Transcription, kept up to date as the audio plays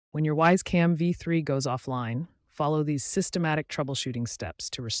When your Wyze Cam V3 goes offline, follow these systematic troubleshooting steps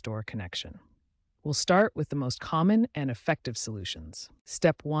to restore connection. We'll start with the most common and effective solutions.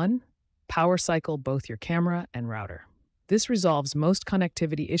 Step 1. Power cycle both your camera and router. This resolves most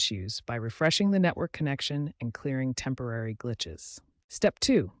connectivity issues by refreshing the network connection and clearing temporary glitches. Step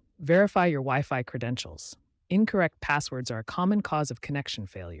 2. Verify your Wi-Fi credentials. Incorrect passwords are a common cause of connection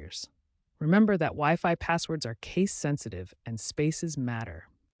failures. Remember that Wi-Fi passwords are case-sensitive and spaces matter.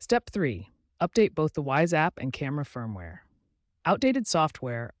 Step 3. Update both the Wyze app and camera firmware. Outdated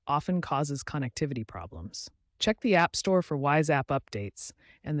software often causes connectivity problems. Check the App Store for Wyze app updates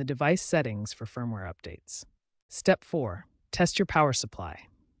and the device settings for firmware updates. Step 4. Test your power supply.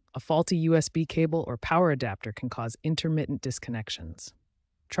 A faulty USB cable or power adapter can cause intermittent disconnections.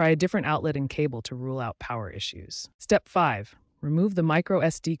 Try a different outlet and cable to rule out power issues. Step 5. Remove the micro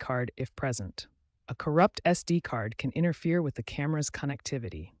SD card if present. A corrupt SD card can interfere with the camera's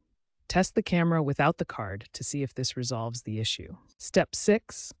connectivity. Test the camera without the card to see if this resolves the issue. Step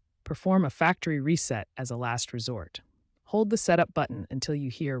 6. Perform a factory reset as a last resort. Hold the setup button until you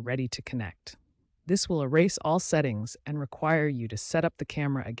hear ready to connect. This will erase all settings and require you to set up the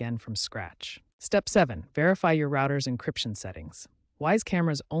camera again from scratch. Step 7. Verify your router's encryption settings. Wyze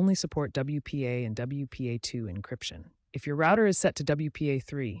cameras only support WPA and WPA2 encryption. If your router is set to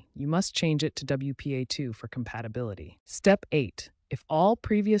WPA3, you must change it to WPA2 for compatibility. Step 8. If all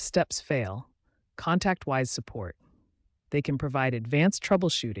previous steps fail, contact Wyze support. They can provide advanced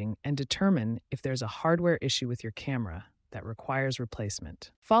troubleshooting and determine if there's a hardware issue with your camera that requires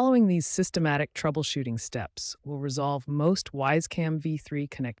replacement. Following these systematic troubleshooting steps will resolve most Wyze Cam V3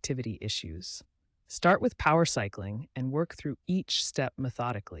 connectivity issues. Start with power cycling and work through each step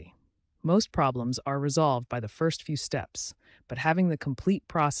methodically. Most problems are resolved by the first few steps, but having the complete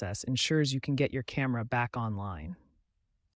process ensures you can get your camera back online.